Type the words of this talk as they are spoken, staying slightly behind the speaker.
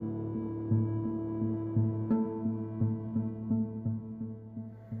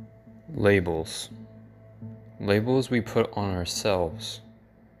Labels. Labels we put on ourselves.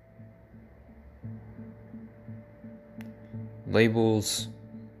 Labels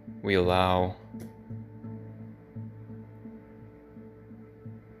we allow.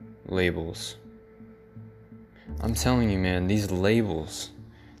 Labels. I'm telling you, man, these labels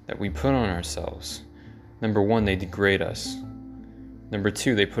that we put on ourselves, number one, they degrade us. Number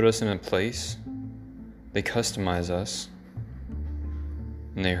two, they put us in a place, they customize us,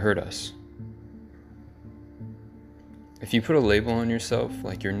 and they hurt us. If you put a label on yourself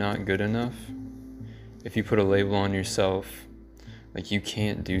like you're not good enough, if you put a label on yourself like you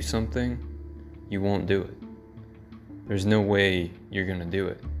can't do something, you won't do it. There's no way you're gonna do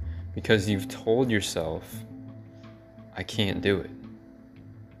it because you've told yourself, I can't do it.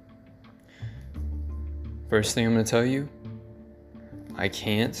 First thing I'm gonna tell you, I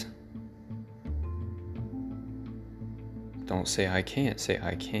can't. Don't say I can't, say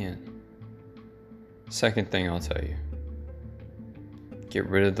I can. Second thing I'll tell you, get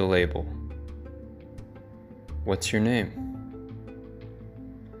rid of the label. What's your name?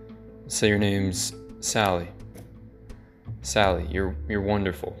 Say your name's Sally. Sally, you're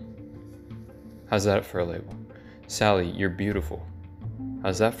wonderful. How's that for a label? Sally, you're beautiful.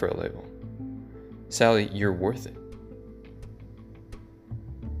 How's that for a label? Sally, you're worth it.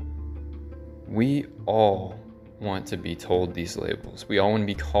 We all want to be told these labels. We all want to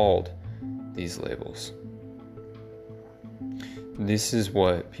be called these labels. This is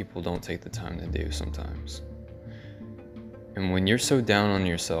what people don't take the time to do sometimes. And when you're so down on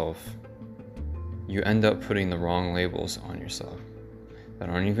yourself, you end up putting the wrong labels on yourself that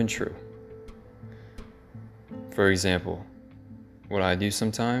aren't even true. For example, what I do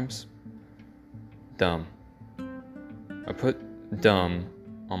sometimes, dumb. I put dumb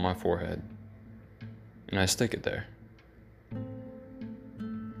on my forehead and I stick it there.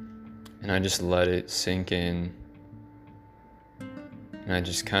 And I just let it sink in. And I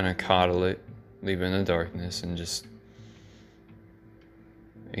just kind of coddle it, leave it in the darkness, and just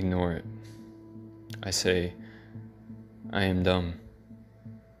ignore it. I say, I am dumb.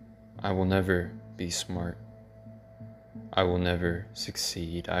 I will never be smart. I will never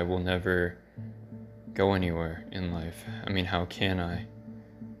succeed. I will never go anywhere in life. I mean, how can I?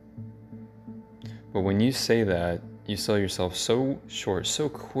 But when you say that, you sell yourself so short, so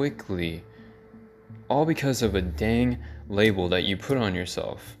quickly, all because of a dang label that you put on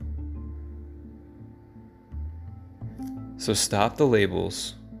yourself. So stop the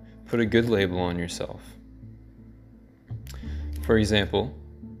labels, put a good label on yourself. For example,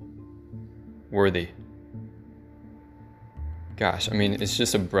 worthy. Gosh, I mean, it's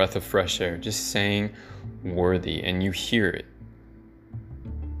just a breath of fresh air, just saying worthy, and you hear it.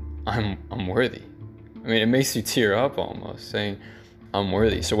 I'm worthy. I mean, it makes you tear up almost, saying, I'm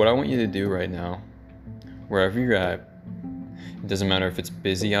worthy. So what I want you to do right now, wherever you're at, it doesn't matter if it's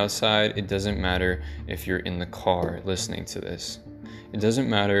busy outside, it doesn't matter if you're in the car listening to this. It doesn't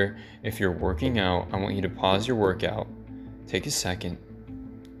matter if you're working out. I want you to pause your workout, take a second,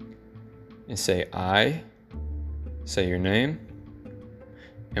 and say, I, say your name,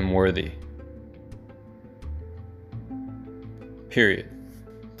 am worthy. Period.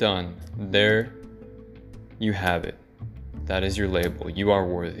 Done. There you have it. That is your label. You are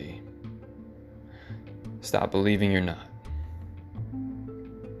worthy. Stop believing you're not.